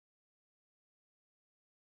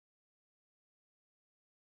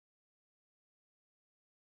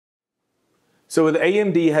So with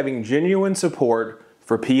AMD having genuine support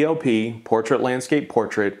for PLP, Portrait Landscape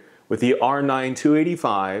Portrait, with the R9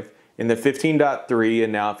 285 and the 15.3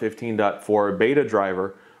 and now 15.4 beta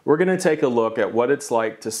driver, we're going to take a look at what it's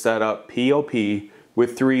like to set up PLP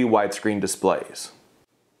with 3 widescreen displays.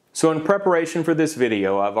 So in preparation for this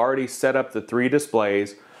video, I've already set up the 3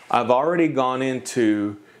 displays. I've already gone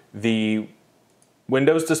into the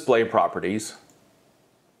Windows display properties,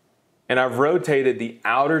 and I've rotated the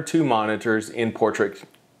outer 2 monitors in portrait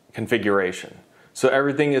configuration. So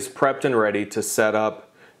everything is prepped and ready to set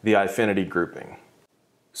up the Eyefinity grouping.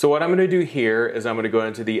 So what I'm going to do here is I'm going to go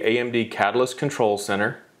into the AMD Catalyst Control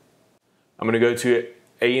Center. I'm going to go to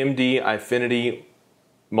AMD Eyefinity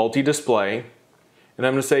Multi-Display, and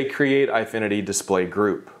I'm going to say Create Eyefinity Display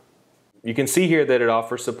Group. You can see here that it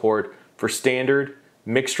offers support for standard,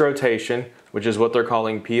 mixed rotation, which is what they're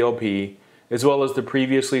calling PLP, as well as the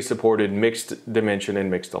previously supported mixed dimension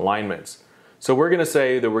and mixed alignments. So we're going to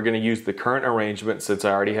say that we're going to use the current arrangement since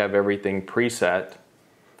I already have everything preset,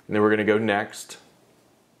 and then we're going to go next.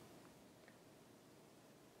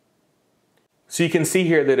 So you can see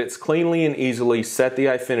here that it's cleanly and easily set the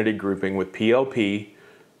Eyefinity grouping with PLP.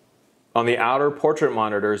 On the outer portrait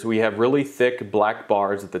monitors, we have really thick black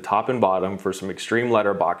bars at the top and bottom for some extreme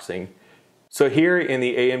letterboxing. So here in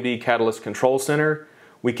the AMD Catalyst Control Center,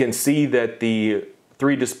 we can see that the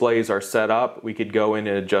 3 displays are set up. We could go in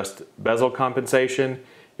and adjust bezel compensation.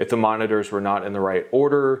 If the monitors were not in the right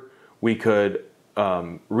order, we could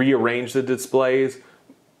rearrange the displays.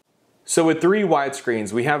 So with 3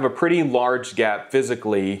 widescreens, we have a pretty large gap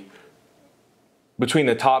physically between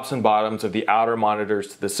the tops and bottoms of the outer monitors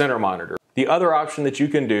to the center monitor. The other option that you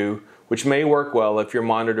can do, which may work well if your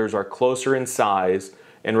monitors are closer in size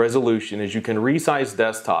and resolution, is you can resize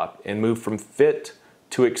desktop and move from fit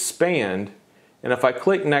to expand. And if I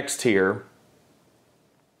click next here,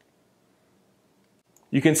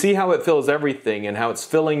 you can see how it fills everything and how it's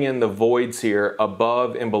filling in the voids here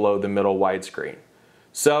above and below the middle widescreen.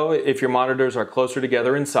 So if your monitors are closer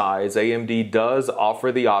together in size, AMD does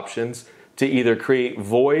offer the options to either create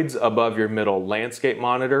voids above your middle landscape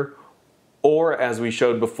monitor, or as we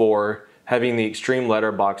showed before, having the extreme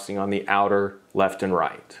letterboxing on the outer left and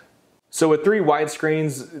right. So with 3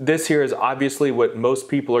 widescreens, this here is obviously what most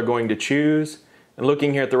people are going to choose. And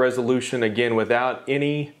looking here at the resolution, again, without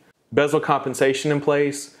any bezel compensation in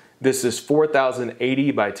place, this is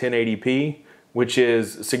 4080 by 1080p, which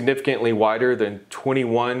is significantly wider than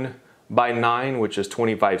 21 by 9, which is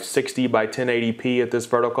 2560 by 1080p at this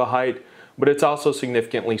vertical height, but it's also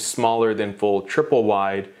significantly smaller than full triple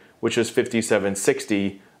wide, which is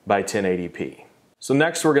 5760 by 1080p. So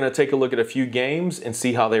next we're going to take a look at a few games and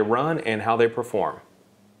see how they run and how they perform.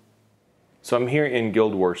 So I'm here in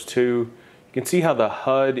Guild Wars 2. You can see how the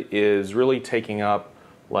HUD is really taking up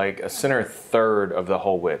like a center third of the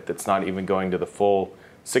whole width. It's not even going to the full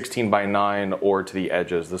 16 by 9 or to the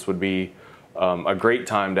edges. This would be a great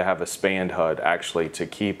time to have a spanned HUD actually to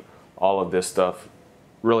keep all of this stuff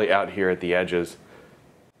really out here at the edges.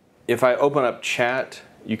 If I open up chat,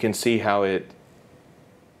 you can see how it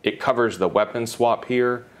covers the weapon swap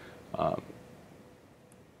here,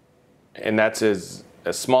 and that's as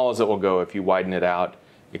small as it will go. If you widen it out,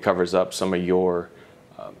 it covers up some of your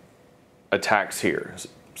attacks here.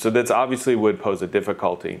 So that's obviously would pose a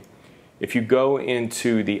difficulty. If you go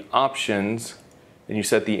into the options and you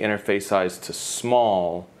set the interface size to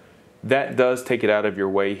small, that does take it out of your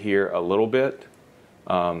way here a little bit.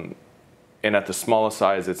 And at the smallest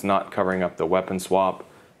size, it's not covering up the weapon swap.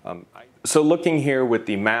 So looking here with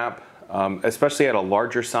the map, especially at a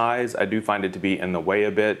larger size, I do find it to be in the way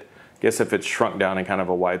a bit. I guess if it's shrunk down in kind of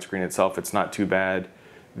a widescreen itself, it's not too bad.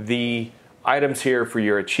 The items here for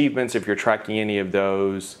your achievements, if you're tracking any of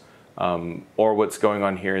those, or what's going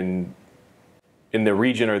on here in the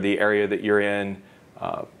region or the area that you're in,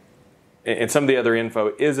 and some of the other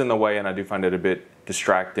info is in the way, and I do find it a bit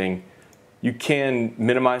distracting. You can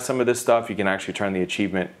minimize some of this stuff. You can actually turn the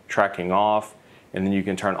achievement tracking off, and then you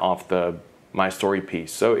can turn off the My Story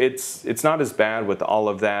piece. So it's not as bad with all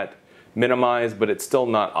of that minimized, but it's still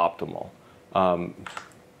not optimal.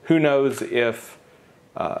 Who knows if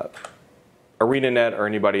ArenaNet or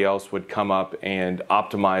anybody else would come up and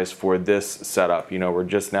optimize for this setup. You know, we're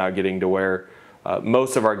just now getting to where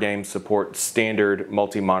most of our games support standard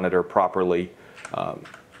multi-monitor properly.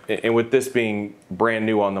 And with this being brand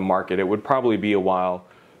new on the market, it would probably be a while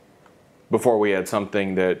before we had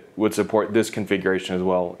something that would support this configuration as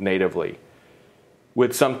well natively.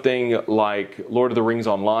 With something like Lord of the Rings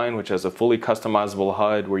Online, which has a fully customizable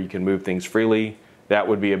HUD where you can move things freely, that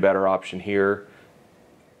would be a better option here.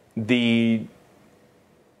 The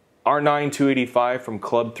R9-285 from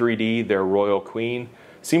Club 3D, their royalQueen,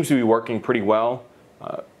 seems to be working pretty well.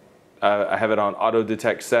 I have it on auto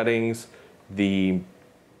detect settings. The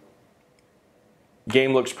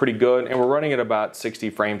game looks pretty good, and we're running at about 60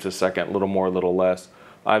 frames a second, a little more, a little less.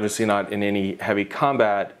 Obviously not in any heavy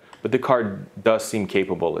combat, but the card does seem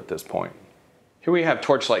capable at this point. Here we have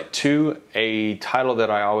Torchlight II, a title that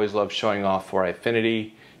I always love showing off for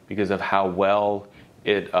Eyefinity because of how well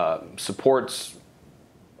it supports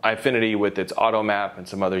Eyefinity with its auto map and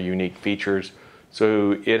some other unique features.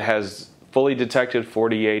 So it has fully detected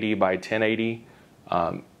 4080 by 1080.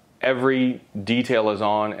 Every detail is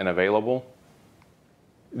on and available.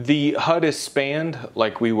 The HUD is spanned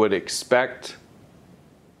like we would expect.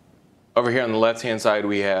 Over here on the left hand side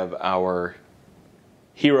we have our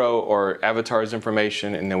hero or avatar's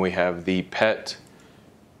information, and then we have the pet,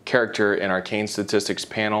 character, and arcane statistics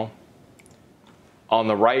panel. On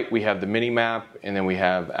the right we have the mini map, and then we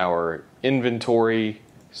have our inventory,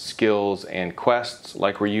 skills, and quests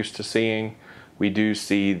like we're used to seeing. We do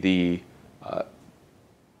see the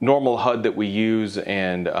normal HUD that we use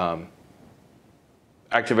and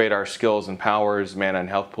activate our skills and powers, mana and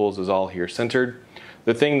health pools is all here centered.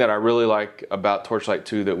 The thing that I really like about Torchlight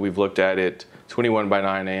 2 that we've looked at it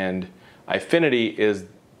 21:9 and Eyefinity is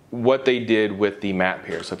what they did with the map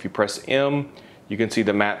here. So if you press M, you can see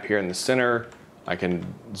the map here in the center. I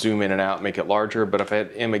can zoom in and out, make it larger, but if I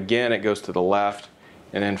hit M again, it goes to the left,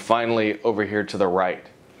 and then finally over here to the right.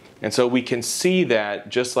 And so we can see that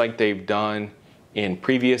just like they've done in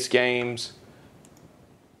previous games,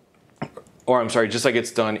 or I'm sorry, just like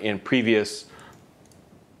it's done in previous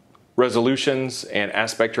resolutions and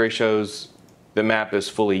aspect ratios, the map is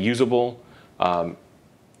fully usable and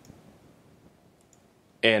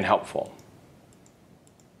helpful.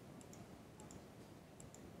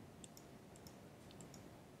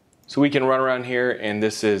 So we can run around here, and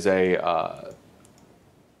this is a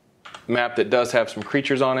map that does have some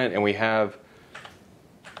creatures on it, and we have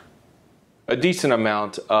a decent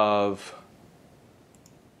amount of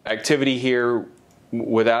activity here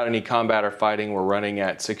without any combat or fighting. We're running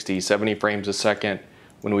at 60, 70 frames a second.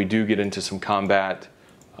 When we do get into some combat,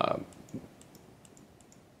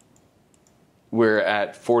 we're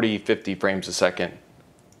at 40, 50 frames a second.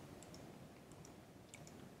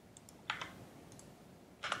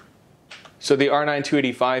 So the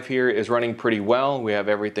R9-285 here is running pretty well. We have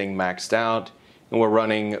everything maxed out, and we're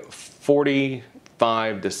running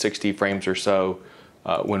 45 to 60 frames or so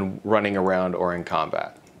when running around or in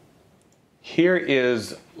combat. Here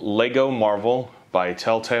is Lego Marvel by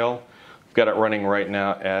Telltale. We've got it running right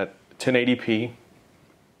now at 1080p.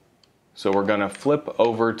 So we're gonna flip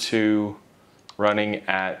over to running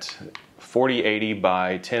at 4080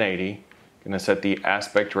 by 1080. Gonna set the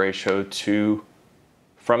aspect ratio to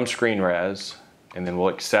from screen res, and then we'll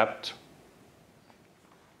accept.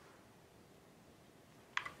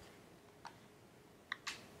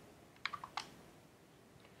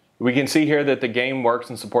 We can see here that the game works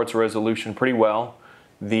and supports resolution pretty well.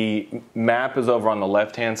 The map is over on the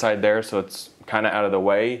left hand side there, so it's kind of out of the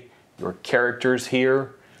way. Your characters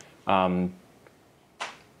here,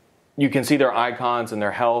 you can see their icons and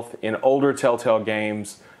their health. In older Telltale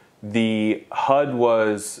games, the HUD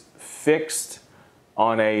was fixed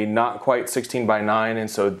on a not quite 16:9, and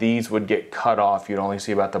so these would get cut off. You'd only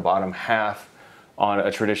see about the bottom half on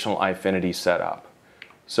a traditional Eyefinity setup.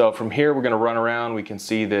 So from here we're going to run around. We can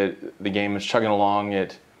see that the game is chugging along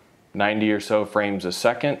at 90 or so frames a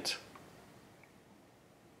second.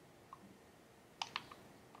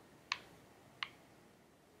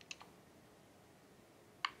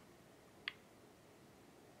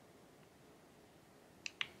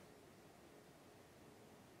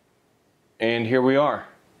 And here we are.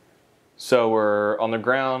 So we're on the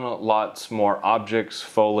ground, lots more objects,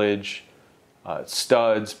 foliage,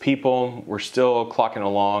 studs, people. We're still clocking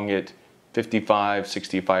along at 55,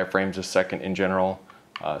 65 frames a second in general.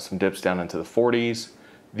 Some dips down into the 40s.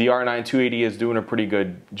 The R9-280 is doing a pretty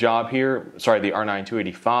good job here. Sorry, the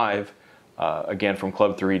R9-285, again from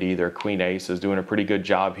Club 3D, their Queen Ace, is doing a pretty good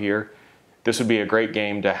job here. This would be a great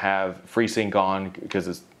game to have FreeSync on because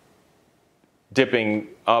it's dipping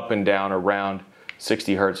up and down around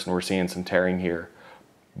 60 hertz, and we're seeing some tearing here.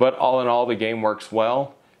 But all in all, the game works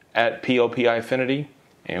well at PLP Eyefinity,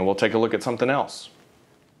 and we'll take a look at something else.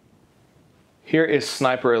 Here is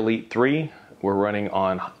Sniper Elite 3. We're running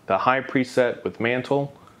on the high preset with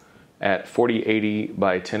Mantle at 4080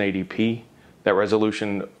 by 1080p. That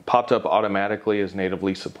resolution popped up automatically as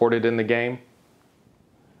natively supported in the game.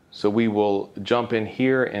 So we will jump in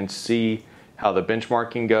here and see how the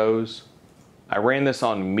benchmarking goes. I ran this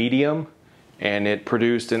on medium, and it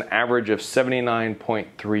produced an average of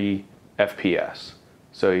 79.3 FPS.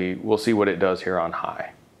 So we'll see what it does here on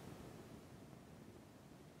high.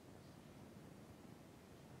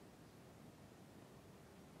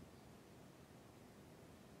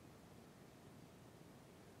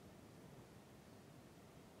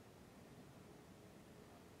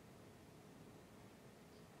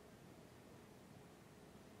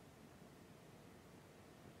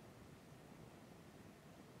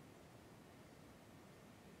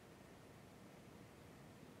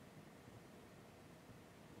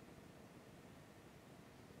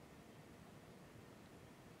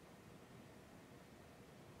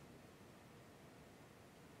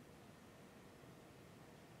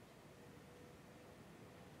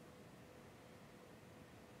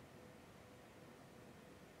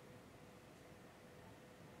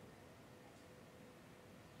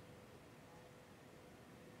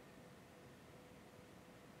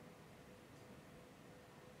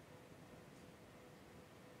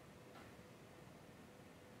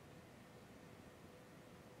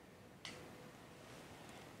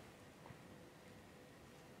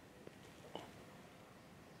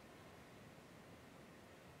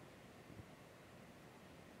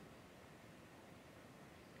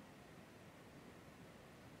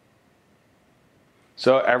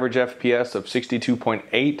 So average FPS of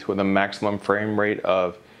 62.8 with a maximum frame rate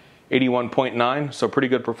of 81.9. So pretty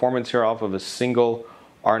good performance here off of a single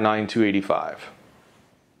R9 285.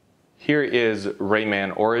 Here is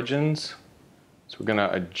Rayman Origins. So we're gonna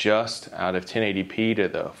adjust out of 1080p to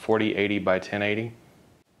the 4080 by 1080.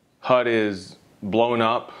 HUD is blown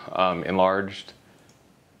up, enlarged,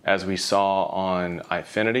 as we saw on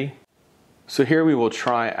Eyefinity. So here we will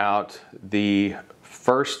try out the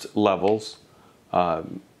first levels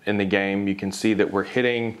in the game. You can see that we're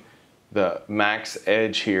hitting the max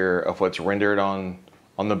edge here of what's rendered on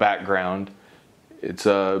the background. It's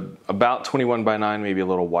about 21 by 9, maybe a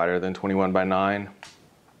little wider than 21 by 9.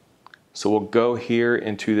 So we'll go here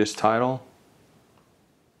into this title,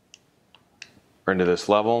 or into this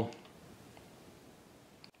level.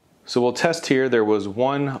 So we'll test here. There was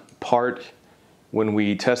one part when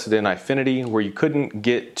we tested in Eyefinity where you couldn't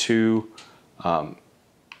get to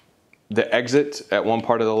the exit at one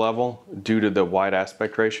part of the level due to the wide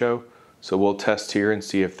aspect ratio. So we'll test here and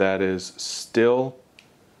see if that is still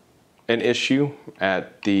an issue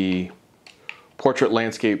at the portrait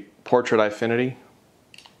landscape portrait Eyefinity.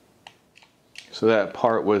 So that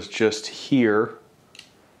part was just here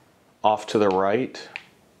off to the right.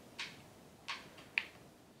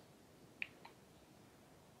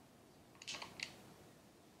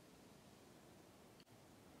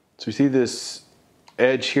 So you see this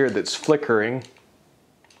edge here that's flickering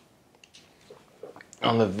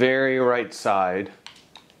on the very right side,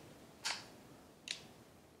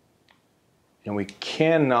 and we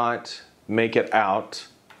cannot make it out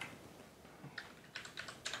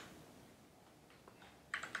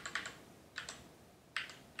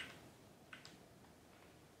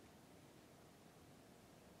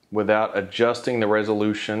without adjusting the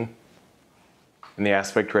resolution and the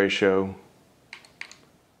aspect ratio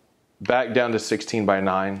back down to 16 by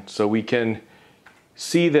 9. So we can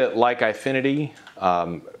see that, like Eyefinity,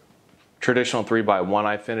 traditional 3 by 1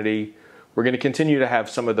 Eyefinity, we're going to continue to have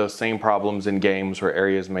some of those same problems in games where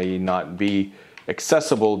areas may not be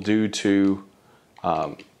accessible due to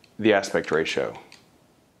the aspect ratio.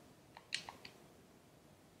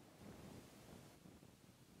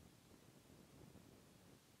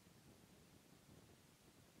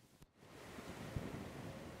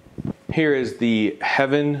 Here is the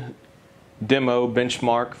Heaven demo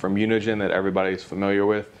benchmark from Unigine that everybody's familiar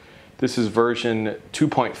with. This is version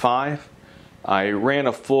 2.5. I ran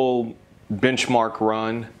a full benchmark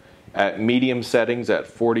run at medium settings at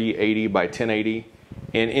 4080 by 1080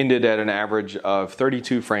 and ended at an average of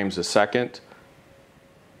 32 frames a second.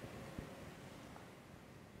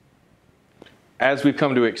 As we've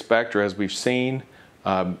come to expect, or as we've seen,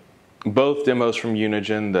 both demos from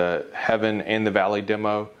Unigine, the Heaven and the Valley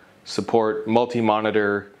demo, support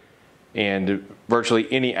multi-monitor and virtually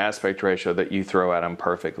any aspect ratio that you throw at them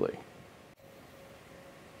perfectly.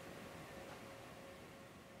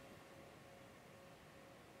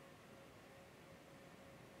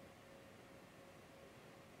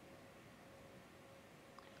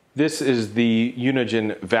 This is the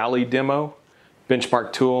Unigine Valley demo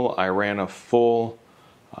benchmark tool. I ran a full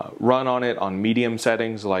run on it on medium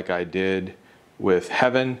settings like I did with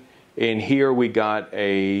Heaven. And here we got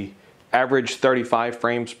a average 35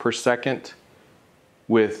 frames per second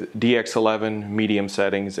with DX11 medium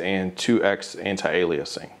settings and 2x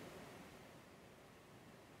anti-aliasing.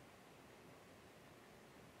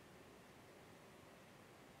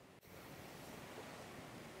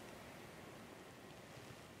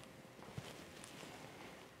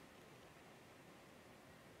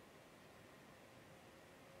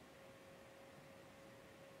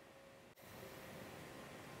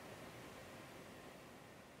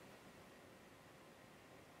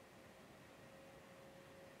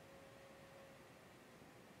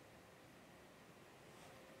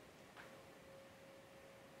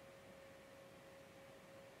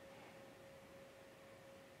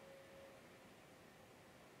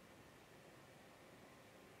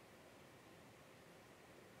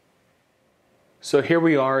 So here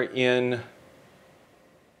we are in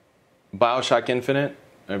Bioshock Infinite.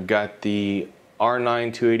 I've got the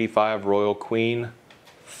R9 285 royalQueen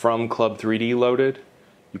from Club 3D loaded.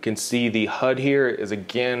 You can see the HUD here is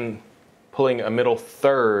again pulling a middle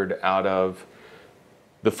third out of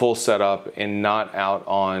the full setup and not out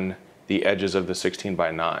on the edges of the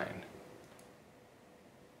 16:9.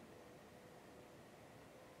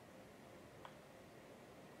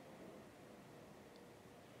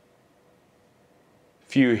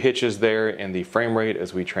 Few hitches there in the frame rate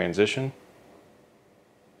as we transition.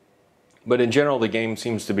 But in general, the game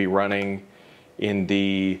seems to be running in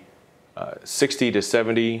the 60 to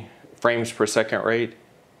 70 frames per second rate,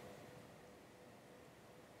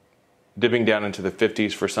 dipping down into the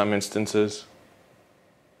 50s for some instances.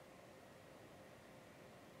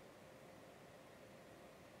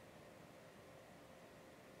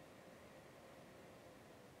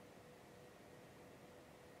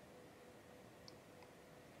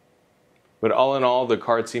 But all in all, the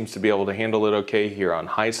card seems to be able to handle it okay here on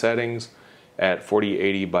high settings at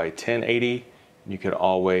 4080 by 1080. You could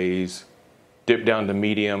always dip down to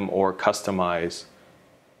medium or customize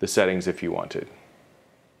the settings if you wanted.